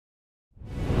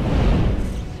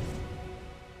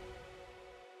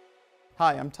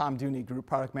Hi, I'm Tom Dooney, Group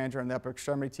Product Manager on the Upper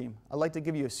Extremity team. I'd like to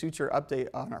give you a suture update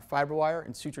on our FiberWire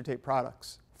and SutureTape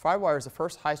products. FiberWire is the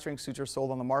first high-strength suture sold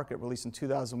on the market, released in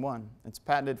 2001. It's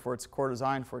patented for its core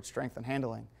design for its strength and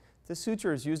handling. This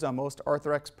suture is used on most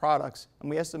Arthrex products, and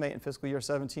we estimate in fiscal year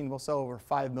 17 we'll sell over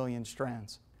 5 million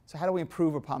strands. So how do we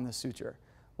improve upon this suture?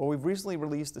 Well, we've recently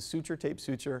released the SutureTape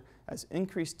suture, has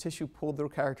increased tissue pull-through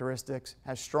characteristics,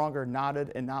 has stronger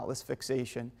knotted and knotless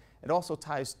fixation. It also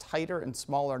ties tighter and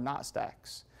smaller knot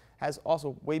stacks. Has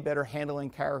also way better handling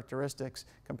characteristics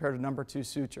compared to number 2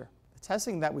 suture. The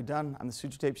testing that we've done on the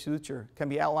SutureTape suture can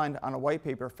be outlined on a white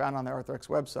paper found on the Arthrex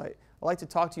website. I'd like to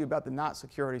talk to you about the knot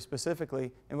security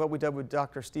specifically and what we did with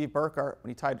Dr. Steve Burkhart when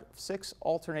he tied 6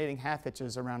 alternating half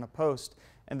hitches around a post,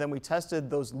 and then we tested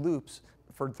those loops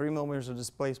for 3 millimeters of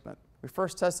displacement. We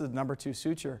first tested the number 2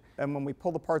 suture, and when we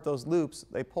pulled apart those loops,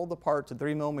 they pulled apart to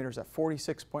 3 millimeters at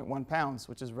 46.1 pounds,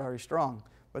 which is very strong.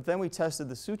 But then we tested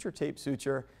the SutureTape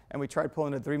suture, and we tried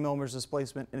pulling at 3 millimeters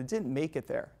displacement, and it didn't make it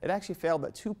there. It actually failed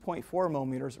at 2.4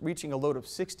 millimeters, reaching a load of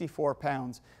 64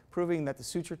 pounds, proving that the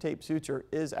SutureTape suture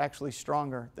is actually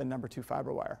stronger than number 2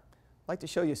 FiberWire. I'd like to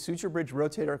show you a suture bridge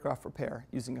rotator cuff repair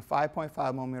using a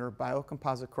 5.5 millimeter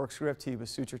BioComposite Corkscrew FT with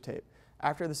SutureTape.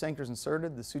 After this anchor is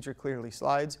inserted, the suture clearly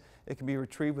slides. It can be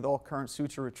retrieved with all current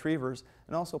suture retrievers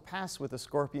and also passed with a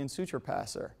Scorpion suture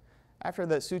passer. After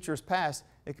that suture is passed,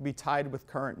 it can be tied with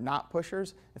current knot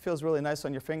pushers. It feels really nice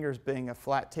on your fingers being a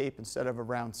flat tape instead of a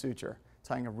round suture,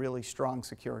 tying a really strong,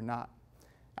 secure knot.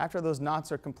 After those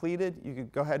knots are completed, you can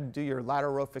go ahead and do your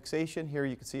lateral row fixation. Here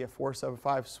you can see a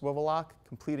 475 swivel lock,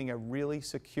 completing a really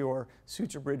secure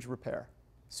suture bridge repair.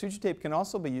 SutureTape can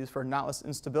also be used for a knotless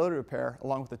instability repair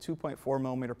along with a 2.4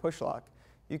 millimeter PushLock.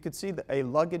 You could see a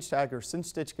luggage tag or cinch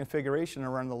stitch configuration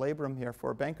around the labrum here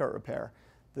for a Bankart repair.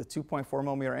 The 2.4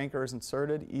 millimeter anchor is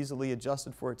inserted, easily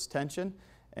adjusted for its tension,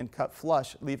 and cut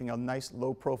flush, leaving a nice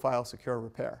low profile secure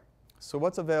repair. So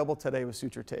what's available today with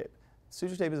SutureTape?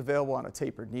 SutureTape is available on a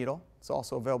tapered needle. It's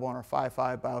also available on our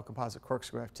 5.5 BioComposite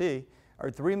Corkscrew FT,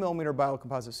 our 3 millimeter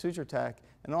BioComposite suture tack,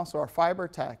 and also our fiber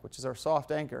tack, which is our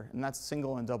soft anchor, and that's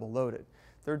single and double loaded.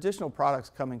 There are additional products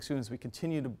coming soon as we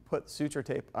continue to put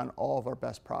SutureTape on all of our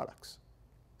best products.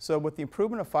 So with the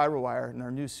improvement of FiberWire and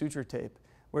our new SutureTape,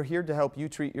 we're here to help you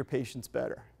treat your patients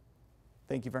better.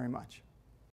 Thank you very much.